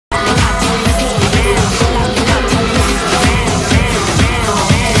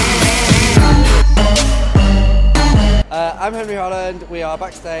I'm Henry Holland. We are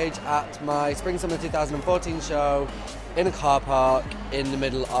backstage at my Spring-Summer 2014 show in a car park in the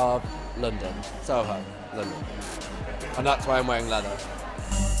middle of London, Soho, London. And that's why I'm wearing leather.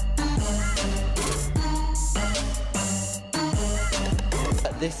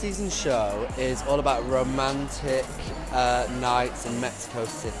 This season's show is all about romantic nights in Mexico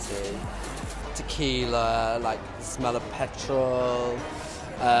City. Tequila, like the smell of petrol,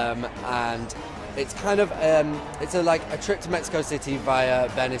 and it's kind of it's like a trip to Mexico City via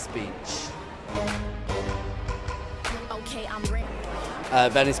Venice Beach. Okay, I'm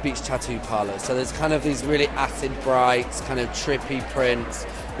ready. Venice Beach tattoo parlor. So there's kind of these really acid bright, kind of trippy prints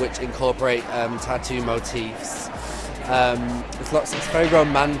which incorporate tattoo motifs. It's very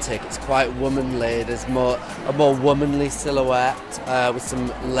romantic. It's quite womanly. There's a more womanly silhouette with some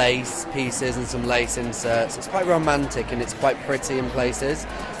lace pieces and some lace inserts. It's quite romantic and it's quite pretty in places.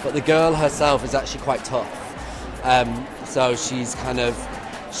 But the girl herself is actually quite tough. So she's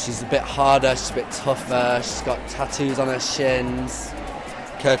a bit harder. She's a bit tougher. She's got tattoos on her shins,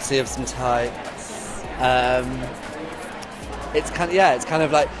 courtesy of some tights. It's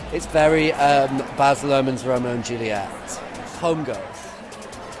very Baz Luhrmann's Romeo and Juliet. Homegirls.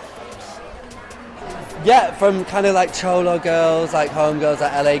 Yeah, from kind of like Cholo Girls, like Homegirls,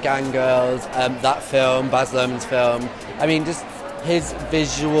 like LA Gang Girls, that film, Baz Luhrmann's film. I mean, just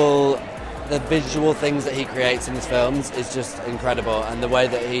the visual things that he creates in his films is just incredible. And the way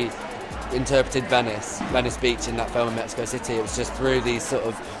that he interpreted Venice Beach in that film in Mexico City, it was just through these sort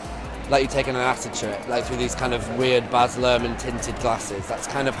of, like you're taking an acid trip, like through these kind of weird Baz Luhrmann tinted glasses. That's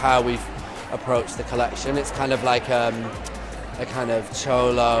kind of how we've approached the collection. It's kind of like a kind of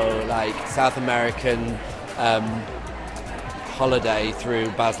cholo, like South American holiday through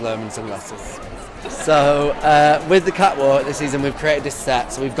Baz Luhrmann sunglasses. So with the catwalk this season, we've created this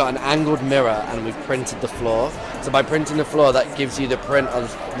set. So we've got an angled mirror and we've printed the floor. So by printing the floor, that gives you the print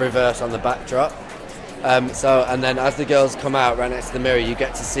of reverse on the backdrop. And then as the girls come out right next to the mirror, you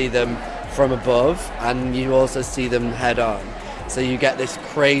get to see them from above and you also see them head on. So you get this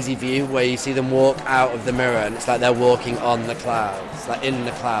crazy view where you see them walk out of the mirror and it's like they're walking on the clouds, like in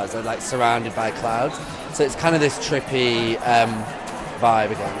the clouds, they're like surrounded by clouds. So it's kind of this trippy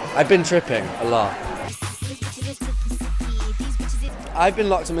vibe again. I've been tripping a lot. I've been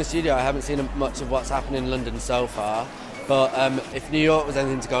locked in my studio. I haven't seen much of what's happening in London so far, but if New York was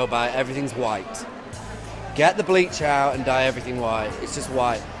anything to go by, everything's white. Get the bleach out and dye everything white. It's just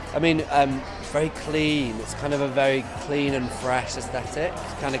white. I mean, it's very clean. It's kind of a very clean and fresh aesthetic.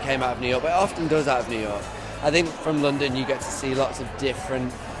 It kind of came out of New York, but it often does out of New York. I think from London you get to see lots of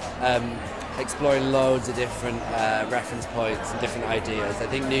different, exploring loads of different reference points and different ideas. I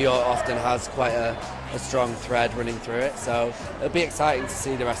think New York often has quite a strong thread running through it, so it'll be exciting to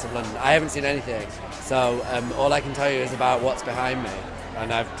see the rest of London. I haven't seen anything, so all I can tell you is about what's behind me,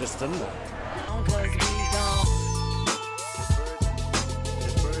 and I've just done that.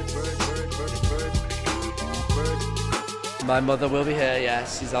 My mother will be here,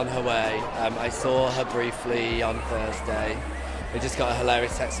 yes, she's on her way. I saw her briefly on Thursday. We just got a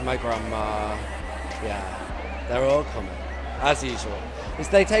hilarious text from my grandma. Yeah, they're all coming, as usual.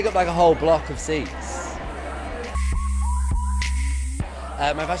 They take up like a whole block of seats.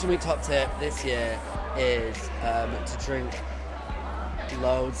 My Fashion Week top tip this year is to drink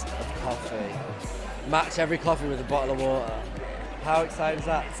loads of coffee. Match every coffee with a bottle of water. How exciting is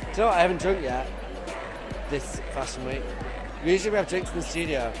that? Do you know what I haven't drunk yet this Fashion Week? Usually we have drinks in the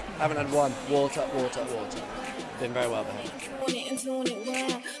studio. I haven't had one. Water. Been very well behaved.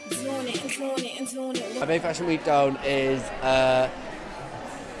 My big Fashion Week down is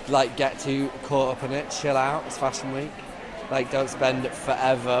like get too caught up in it, chill out. It's Fashion Week. Like don't spend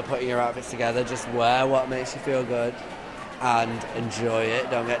forever putting your outfits together. Just wear what makes you feel good and enjoy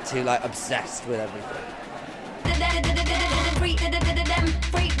it. Don't get too like obsessed with everything.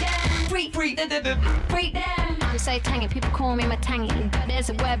 I'm so tangy, people call me my tangy. There's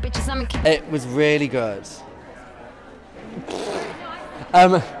a word, bitches, I'm a... It was really good.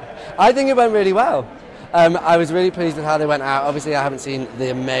 I think it went really well. I was really pleased with how they went out. Obviously, I haven't seen the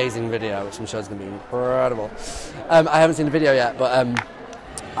amazing video, which I'm sure is going to be incredible. I haven't seen the video yet, but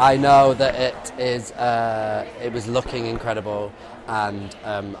I know that it was looking incredible, and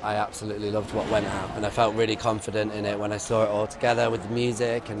I absolutely loved what went out, and I felt really confident in it when I saw it all together with the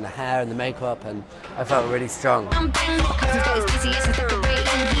music and the hair and the makeup, and I felt really strong.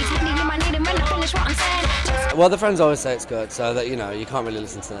 Well, the friends always say it's good, so that, you know, you can't really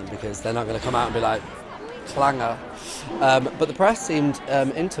listen to them because they're not going to come out and be like, clanger. But the press seemed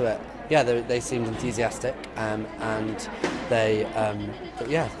into it. Yeah, they seemed enthusiastic, and they,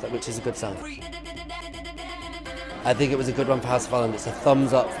 which is a good sign. I think it was a good one for House of Holland. It's a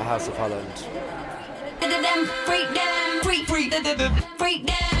thumbs up for House of Holland. Freak them, freak them, freak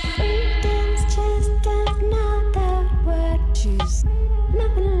them.